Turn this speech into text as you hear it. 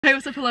Hey,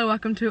 what's up, hello,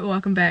 welcome to or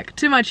welcome back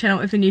to my channel.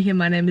 If you're new here,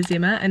 my name is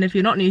Emma, and if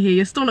you're not new here,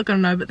 you're still not gonna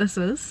know, but this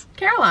is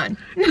Caroline.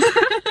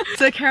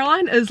 So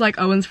Caroline is like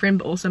Owen's friend,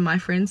 but also my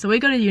friend, so we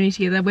go to uni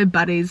together, we're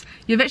buddies.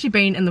 You've actually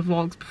been in the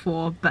vlogs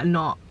before, but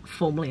not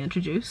formally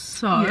introduced,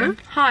 so Yeah.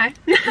 Hi.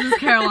 This is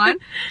Caroline.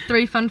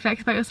 3 fun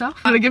facts about yourself.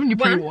 I've given you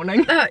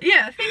pre-warning.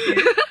 Yeah, thank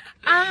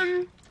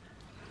you.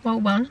 Well,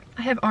 1,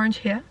 I have orange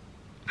hair.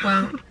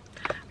 Wow.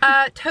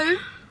 2,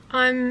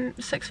 I'm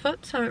 6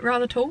 foot, so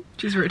rather tall.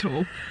 She's very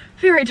tall.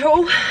 Very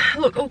tall.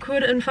 Look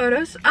awkward in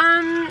photos.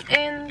 And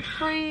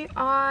 3,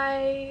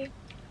 I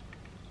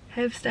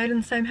have stayed in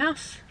the same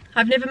house.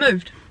 I've never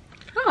moved.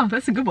 Oh,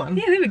 that's a good one.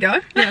 Yeah, there we go.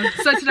 Yeah.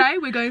 So today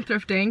we're going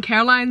thrifting.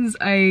 Caroline's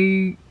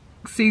a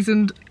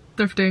seasoned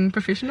thrifting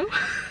professional.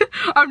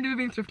 I've never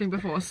been thrifting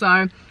before,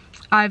 so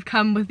I've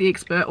come with the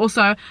expert.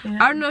 Also, yeah.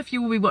 I don't know if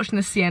you will be watching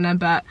this, Sienna,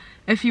 but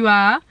if you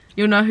are,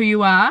 you'll know who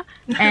you are.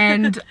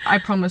 And I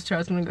promised her I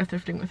was going to go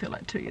thrifting with her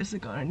like 2 years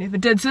ago, and I never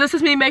did. So this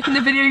is me making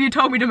the video you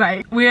told me to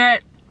make. We're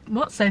at,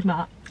 what? Save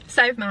Mart.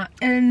 Save Mart.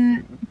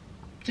 And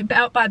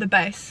out by the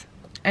base.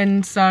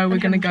 And so we're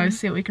going to go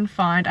see what we can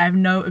find. I have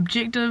no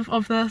objective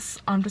of this.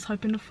 I'm just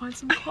hoping to find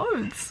some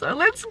clothes. So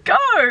let's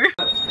go!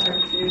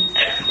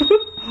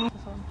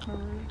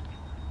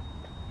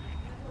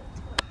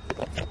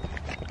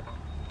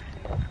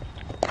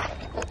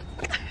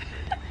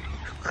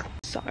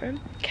 So,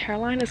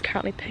 Caroline is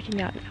currently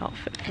picking out an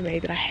outfit for me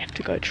that I have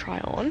to go try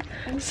on.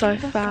 So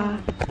far...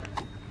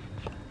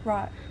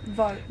 Right,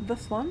 vote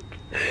this one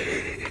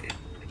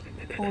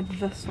or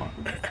this one.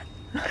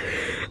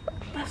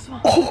 This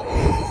one.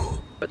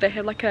 Oh. But they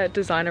have like a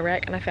designer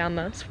rack, and I found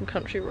this from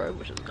Country Road,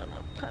 which is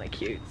kind of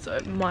cute, so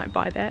might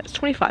buy that. It's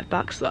 25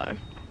 bucks though.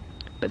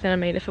 But then I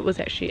mean, if it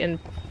was actually in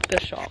the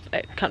shop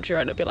at Country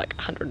Road, it'd be like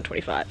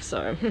 125,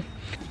 so...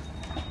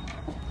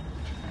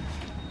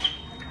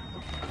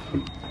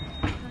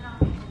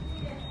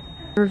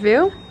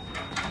 Reveal.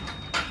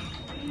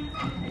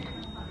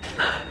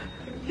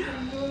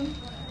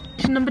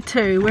 Number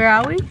 2, where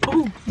are we?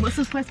 Oh, what's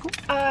this place called?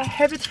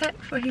 Habitat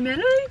for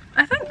Humanity,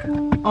 I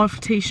think. Of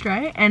T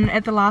Stray, and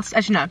at the last,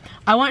 actually no,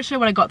 I won't show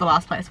what I got the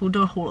last place. We'll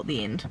do a haul at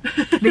the end.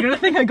 They're gonna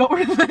think I got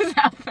rid of those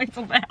outfits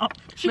on the house.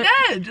 She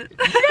did.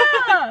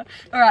 Yeah.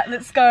 All right,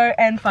 let's go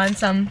and find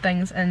some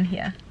things in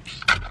here.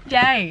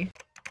 Yay.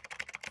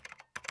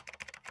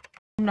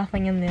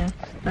 Nothing in there,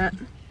 but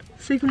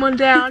second one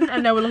down,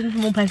 and now we're looking for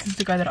more places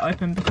to go that are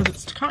open because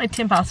it's currently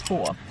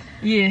 4:10.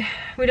 Yeah,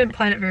 we didn't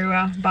plan it very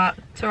well, but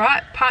it's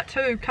alright. Part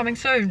 2 coming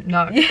soon.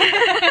 No.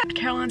 Yeah.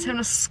 Caroline's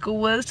having a school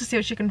whiz to see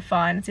what she can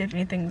find and see if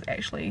anything's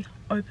actually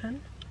open.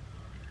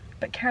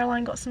 But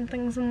Caroline got some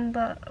things in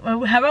the...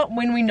 Well, how about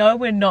when we know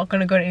we're not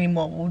going to go to any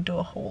more, we'll do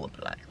a haul of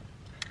like...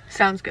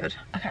 Sounds good.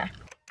 Okay.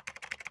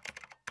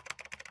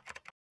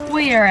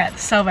 We are at the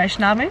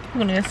Salvation Army.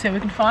 We're going to go see what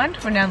we can find.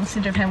 We're now in the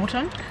centre of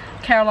Hamilton.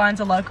 Caroline's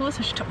a local,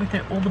 so she took me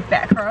through all the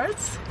back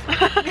roads.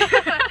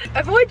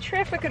 Avoid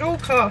traffic at all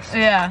costs.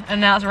 Yeah,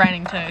 and now it's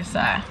raining too, so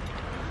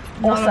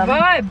awesome. Not a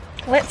vibe.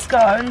 Let's go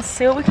and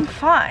see what we can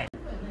find.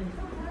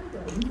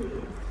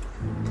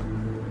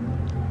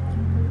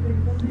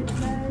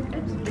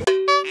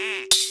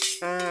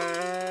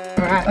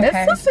 Alright,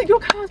 okay. Your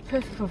car's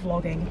perfect for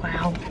vlogging.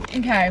 Wow.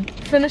 Okay,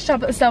 finished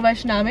up at the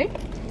Salvation Army.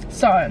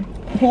 So,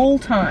 haul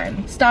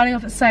time. Starting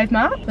off at Save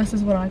Mart. This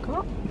is what I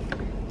got.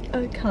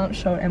 I can't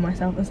show it and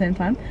myself at the same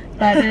time,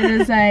 but it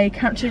is a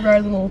Country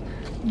Road little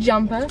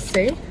jumper.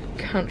 See,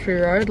 Country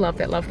Road, love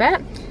that, love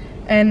that.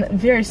 And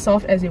very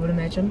soft, as you would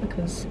imagine,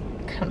 because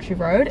Country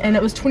Road, and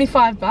it was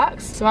 25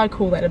 bucks, so I'd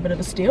call that a bit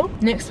of a steal.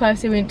 Next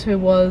place we went to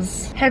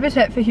was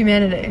Habitat for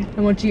Humanity.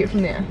 And what did you get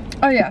from there?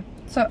 Oh yeah,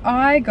 so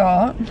I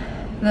got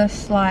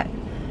this like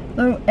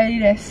little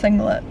Adidas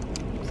singlet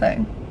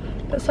thing.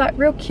 It's like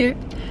real cute.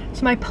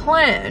 So my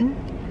plan,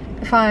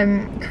 if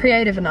I'm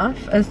creative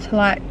enough, is to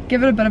like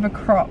give it a bit of a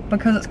crop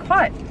because it's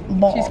quite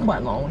long. She's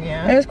quite long,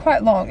 yeah. It is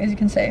quite long, as you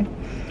can see.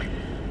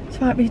 So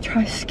I might be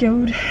try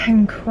skilled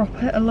and crop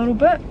it a little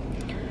bit.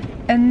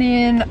 And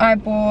then I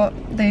bought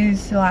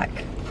these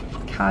like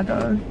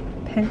cargo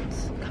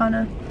pants kind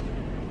of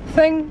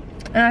thing,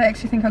 and I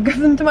actually think I'll give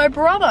them to my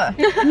brother.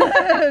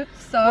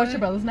 So what's your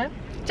brother's name?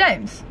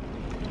 James.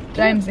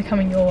 James, they're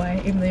coming your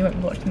way, even though you won't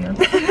be watching them.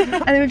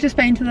 And then we've just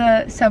been to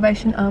the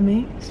Salvation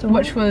Army store,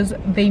 which was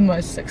the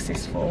most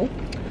successful.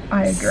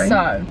 I agree.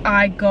 So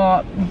I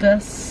got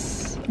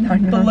this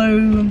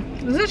blue.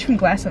 This is from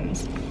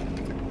Glassons.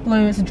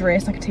 Blue. It's a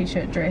dress, like a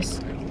t-shirt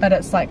dress, but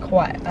it's like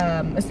quite.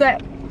 It's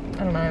that,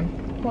 I don't know.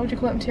 What would you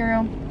call that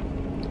material?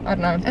 I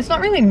don't know. It's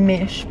not really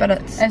mesh, but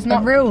it's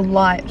not real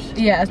light.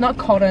 Yeah, it's not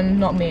cotton,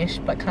 not mesh,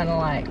 but kind of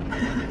like.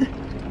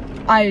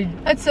 I'm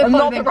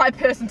not the right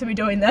person to be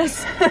doing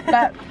this,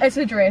 but it's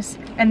a dress.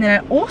 And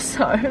then I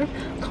also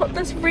got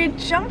this red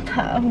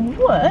jumper,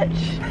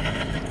 which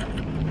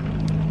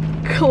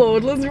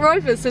Claudel's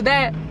Rovers. So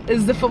that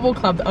is the football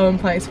club that Owen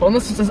plays for. And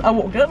this was just, I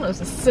walked in and it was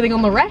just sitting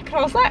on the rack, and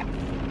I was like,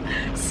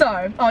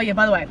 so, oh yeah,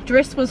 by the way,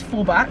 dress was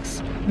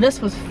 $4, this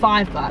was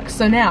 $5.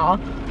 So now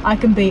I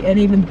can be an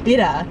even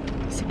better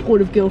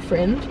supportive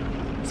girlfriend.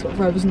 It's got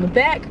Rovers in the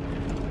back.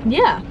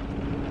 Yeah,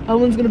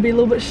 Owen's gonna be a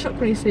little bit shook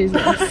when he sees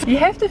this. You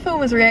have to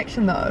film his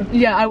reaction though.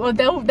 Yeah,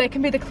 that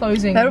can be the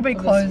closing. That'll be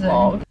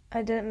closing.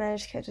 I didn't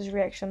manage to catch his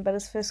reaction, but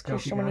his first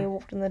question when he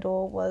walked in the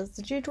door was,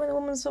 "Did you join the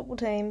women's football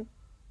team?"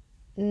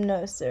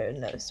 No sir,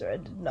 I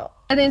did not.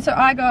 And then so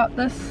I got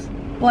this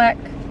black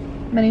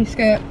mini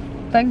skirt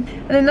thing,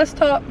 and then this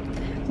top,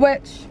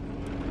 which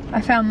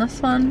I found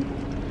this one,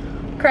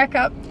 crack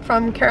up,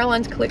 from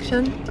Caroline's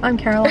collection. I'm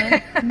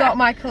Caroline, not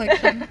my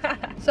collection.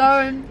 So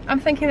I'm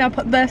thinking I'll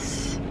put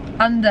this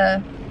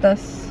under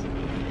this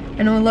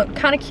and it'll look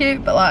kind of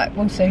cute, but like,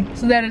 we'll see.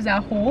 So that is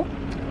our haul.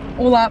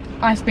 All up,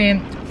 I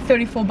spent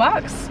 34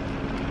 bucks.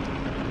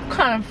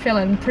 Kind of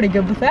feeling pretty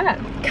good with that.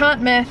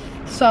 Can't math,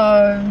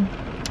 so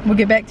we'll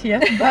get back to you,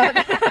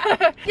 but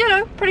you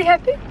know, pretty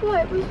happy.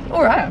 Like, it was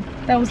alright.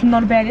 That was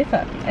not a bad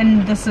effort.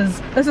 And this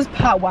is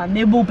part one.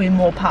 There will be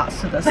more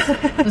parts to this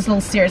this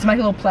little series. Make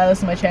a little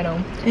playlist on my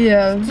channel.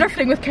 Yeah.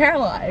 Thrifting with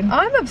Caroline.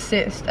 I'm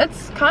obsessed.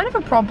 It's kind of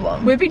a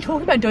problem. We've been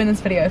talking about doing this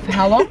video for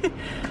how long?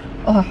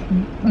 Oh,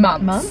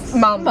 months,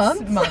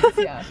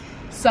 yeah.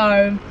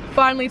 So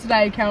finally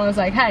today Caroline's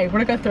like, hey,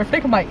 wanna go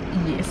thrifting? I'm like,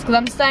 yes, because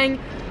I'm staying,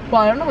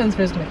 well, I don't know when this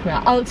video's gonna come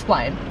out. I'll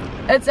explain.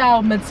 It's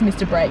our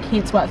mid-semester break,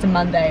 hence why it's a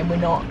Monday and we're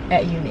not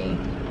at uni.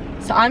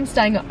 So I'm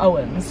staying at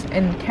Owen's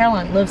and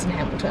Caroline lives in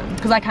Hamilton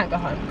because I can't go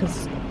home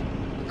because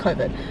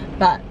COVID,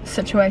 but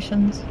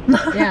situations.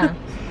 yeah,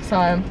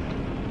 so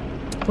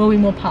there'll be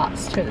more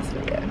parts to this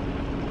video.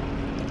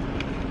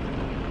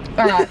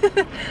 Alright,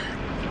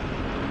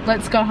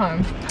 let's go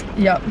home.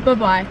 Yep.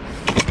 Bye-bye.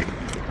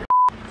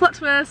 Plot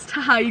twist,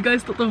 haha, you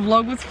guys thought the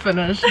vlog was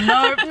finished.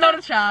 No, not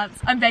a chance.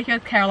 I'm back here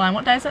with Caroline.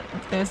 What day is it?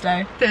 It's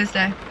Thursday.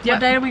 Thursday. Yep. What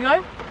day did we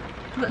go?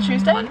 Was it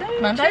Tuesday?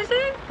 Monday?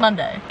 Tuesday?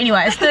 Monday.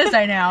 Anyway, it's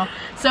Thursday now.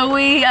 So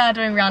we are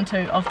doing round 2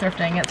 of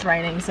thrifting. It's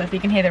raining, so if you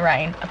can hear the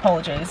rain,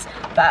 apologies.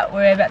 But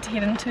we're about to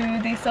head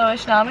into the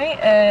Salvation Army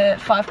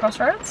at 5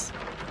 Crossroads.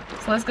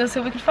 So let's go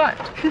see what we can find.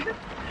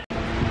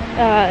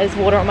 There's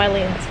water on my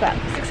lens, but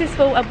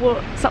successful. I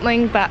bought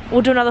something, but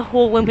we'll do another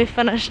haul when we're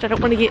finished. I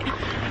don't want to get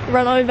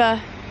run over.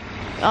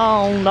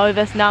 Oh no,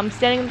 this now I'm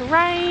standing in the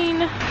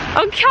rain.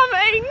 I'm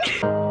coming!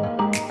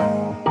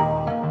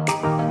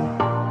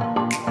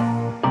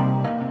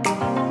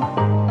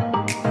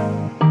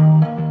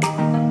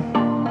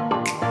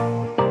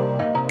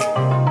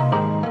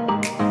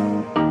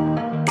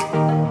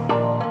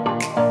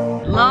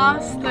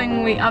 Last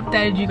thing we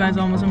updated you guys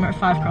on was when we were at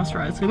 5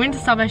 Crossroads. We went to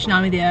Salvation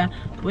Army there.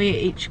 We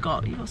each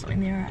got, you got something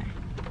there, eh?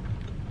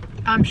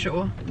 I'm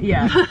sure.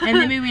 Yeah. And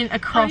then we went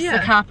across the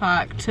car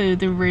park to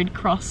the Red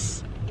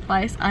Cross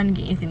place. I didn't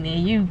get anything there.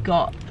 You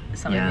got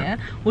something there.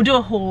 We'll do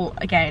a haul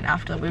again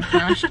after we've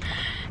finished.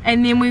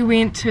 And then we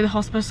went to the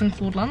hospice in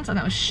Claudelands and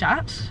that was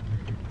shut.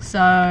 So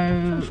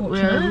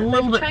we're a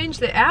little bit changed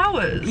the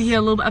hours. Yeah,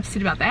 a little bit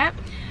upset about that.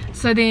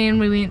 So then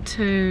we went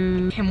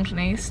to Hamilton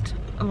East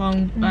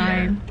along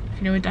by, if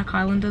you know where Duck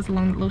Island is,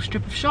 along the little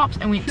strip of shops,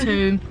 and went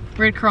to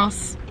Red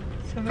Cross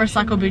for a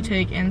cycle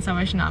boutique and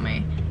Salvation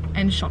Army,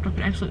 and shopped up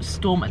an absolute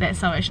storm at that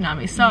Salvation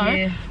Army.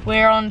 So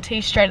we're on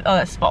T Street. Oh,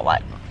 that's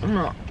Spotlight.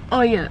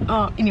 Oh yeah.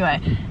 Oh, anyway,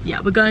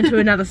 yeah, we're going to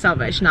another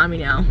Salvation Army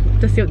now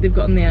to see what they've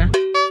got in there.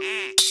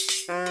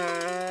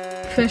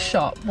 First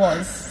shop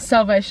was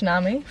Salvation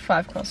Army,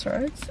 5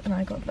 Crossroads, and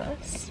I got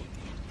this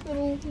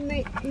little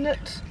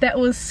knit. That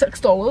was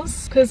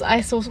 $6 because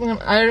I saw something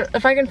on,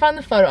 if I can find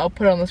the photo I'll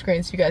put it on the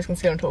screen so you guys can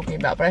see what I'm talking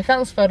about, but I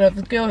found this photo of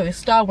this girl who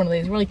styled one of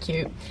these, really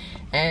cute,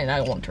 and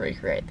I want to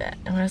recreate that.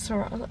 And when I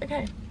saw it I was like,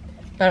 okay,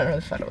 but I don't know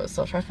what the photo was,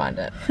 so I'll try to find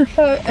it.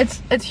 So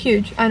it's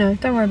huge, I know,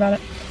 don't worry about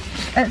it.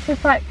 It's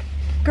just like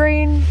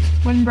green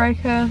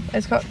windbreaker,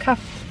 it's got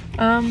cuffed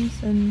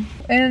arms, and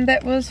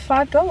that was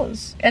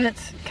 $5, and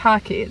it's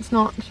khaki, it's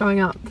not showing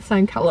up the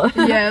same colour.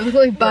 Yeah, it looks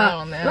like brown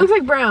on there. It looks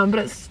like brown,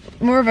 but it's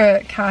more of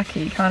a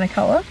khaki kind of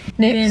colour.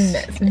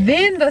 Next,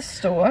 then this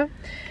store,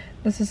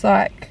 this is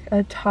like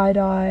a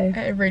tie-dye,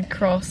 a Red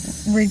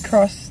Cross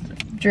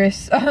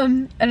dress,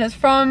 and it's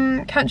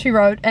from Country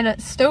Road, and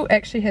it still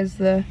actually has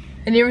the,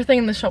 and everything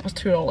in the shop was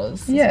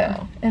 $2 yeah,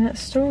 well. and it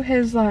still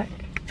has like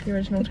the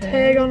original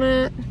tag on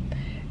it.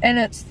 And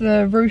it's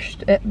the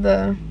ruched at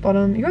the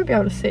bottom. You won't be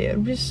able to see it.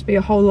 It'll just be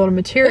a whole lot of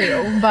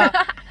material, but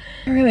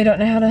I really don't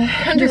know how to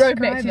Country Road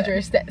maxi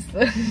dress, that's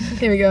the...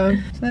 There we go.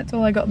 So that's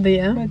all I got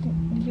there. Did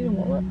you get a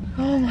wallet?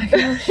 Oh my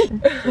gosh.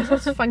 This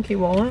is a funky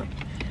wallet.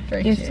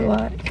 Very you cute. have to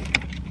like...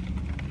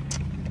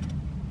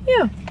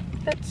 Yeah.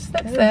 That's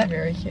that.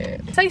 Very cute.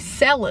 I say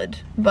salad,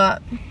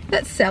 but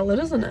that's salad,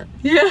 isn't it?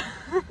 Yeah.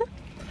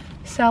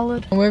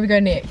 Salad. Where we go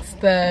next?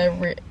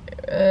 The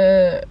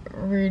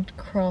Red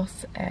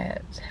Cross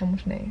at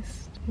Hamilton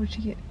East. What'd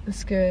you get? The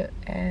skirt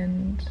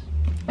and...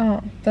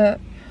 Oh,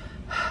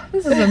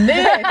 this is a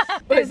mess.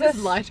 This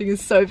lighting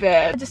is so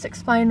bad. I just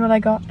explained what I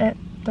got at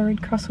the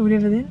Red Cross or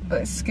whatever then.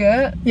 The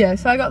skirt? Yeah,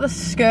 so I got the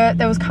skirt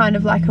that was kind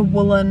of like a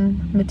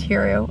woolen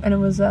material, and it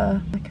was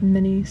like a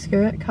mini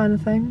skirt kind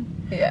of thing.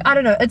 Yeah. I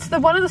don't know, it's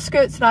one of the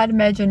skirts that I'd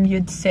imagine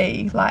you'd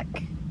see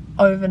like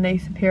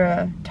overneath a pair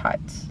of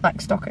tights,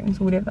 like stockings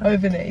or whatever.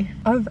 Overknee.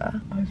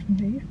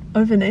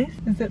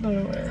 Overneath? Is that not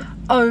a word?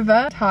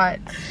 Over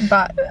tights,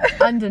 but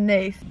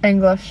underneath.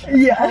 English.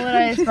 Yeah.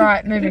 Holidays,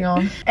 right, moving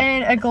on.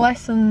 And a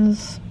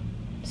Glasson's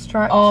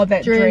striped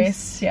that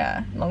dress.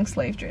 Yeah, long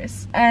sleeve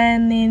dress.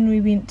 And then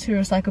we went to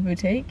Recycle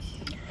Boutique.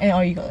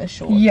 And you got those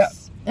shorts. Yep.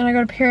 And I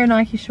got a pair of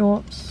Nike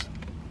shorts.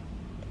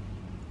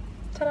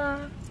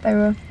 Ta-da! They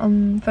were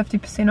on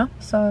 50% off,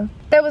 so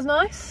that was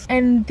nice.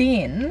 And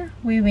then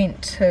we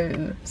went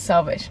to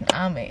Salvation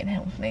Army in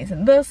Hamilton East,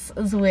 and this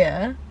is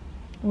where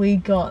we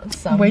got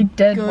some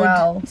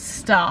good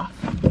stuff.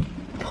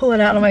 Pull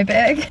it out of my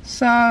bag.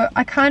 So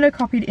I kind of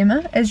copied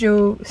Emma, as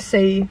you'll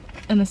see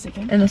in a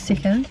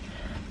second.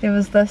 There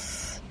was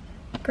this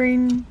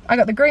green, I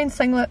got the green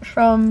singlet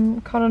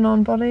from Cotton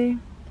On Body.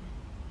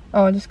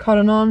 Oh, just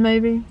Cotton On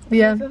maybe.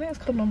 Yeah. I think it's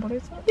Cotton On Body,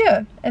 isn't it?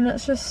 Yeah, and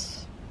it's just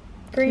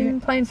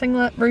green plain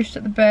singlet, ruched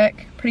at the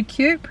back. Pretty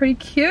cute, pretty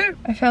cute.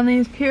 I found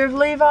these pair of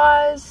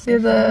Levi's. They're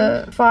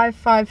the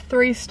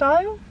 553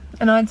 style,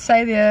 and I'd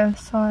say they're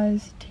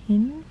size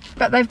 10.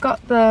 But they've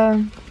got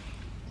the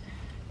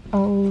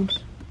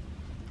old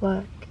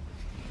black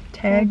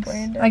tags,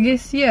 I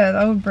guess, yeah,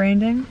 the old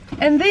branding.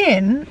 And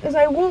then, as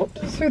I walked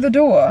through the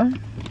door,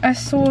 I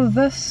saw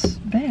this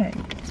bag.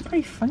 It's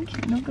pretty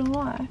funky, not gonna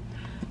lie.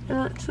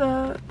 And it's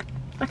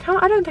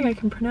I don't think I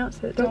can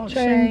pronounce it.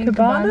 Dolce &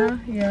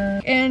 Gabbana. Yeah.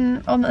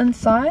 And on the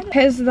inside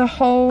has the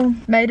whole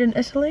made in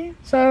Italy.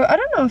 So I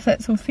don't know if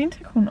that's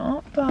authentic or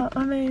not, but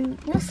I mean,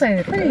 we'll say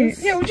it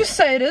is. Yeah, we'll just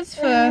say it is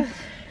for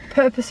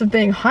purpose of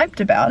being hyped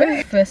about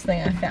it. First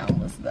thing I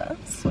found was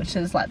this, which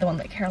is like the one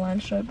that Caroline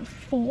showed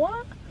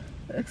before,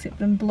 except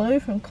in blue,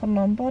 from Cotton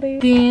On Body.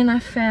 Then I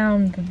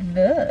found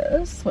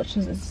this, which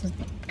is a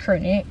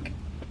crew neck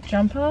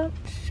jumper.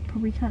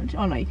 Probably can't.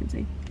 Oh no, you can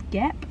see.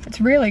 Gap. It's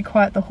really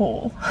quite the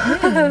haul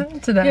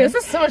today. Yeah, this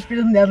is so much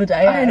better than the other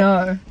day. I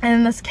know.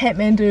 And this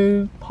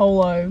Kathmandu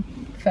polo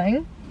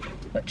thing,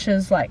 which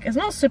is like, it's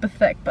not super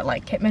thick, but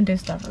like Kathmandu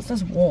stuff, it's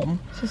just warm.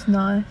 It's just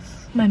nice.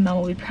 My mum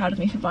will be proud of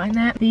me for buying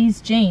that.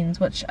 These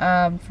jeans, which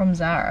are from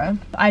Zara,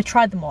 I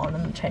tried them on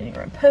in the changing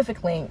room.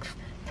 Perfect length,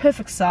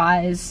 perfect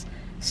size,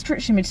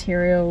 stretchy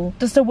material,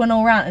 just a win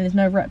all round, and there's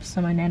no rips,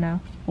 so my nana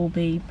will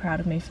be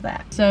proud of me for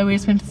that. So we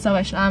just went to the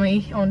Salvation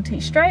Army on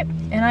T-Strape,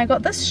 and I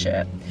got this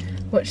shirt,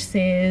 which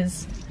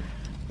says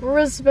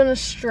Brisbane,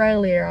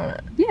 Australia on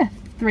it. Yeah,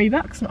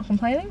 $3, not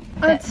complaining.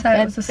 I'd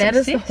say it was a success. That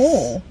is the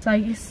haul. So I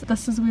guess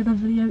this is where the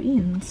video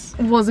ends.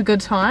 It was a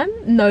good time.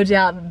 No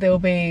doubt there will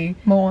be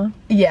more.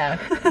 Yeah,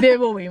 there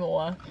will be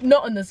more.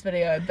 Not in this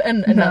video, but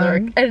in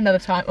at another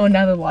time, or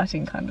now the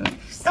lighting kind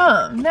of.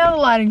 Oh, now the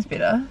lighting's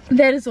better.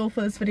 That is all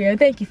for this video.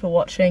 Thank you for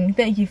watching.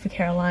 Thank you for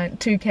Caroline.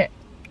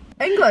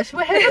 English,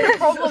 we're having a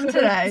problem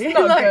today. It's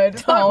not good.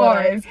 Don't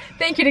worry.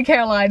 Thank you to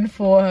Caroline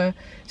for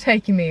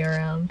taking me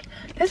around.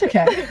 That's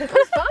okay. It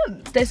was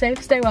fun. Stay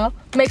safe, stay well,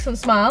 make some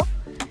smile,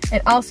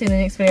 and I'll see you in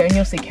the next video, and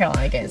you'll see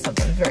Caroline again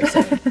something very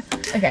soon.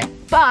 Okay,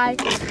 bye.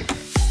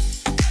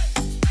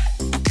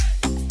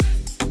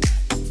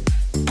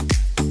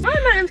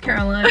 Hi, my name's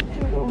Caroline.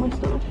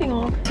 Hang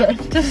on.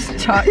 Just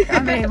chuck. I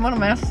mean, what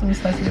am I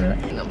supposed to do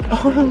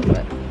with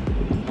it?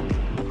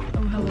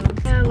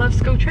 I love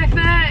school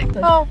traffic.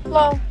 Oh,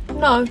 lol.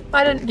 No,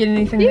 I didn't get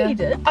anything there. Yeah, you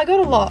did. I got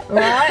a lot,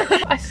 right?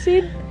 I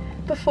said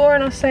before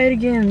and I'll say it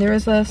again, there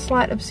is a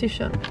slight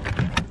obsession.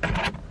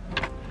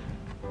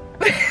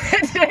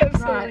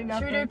 Absolutely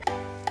nothing. Should we do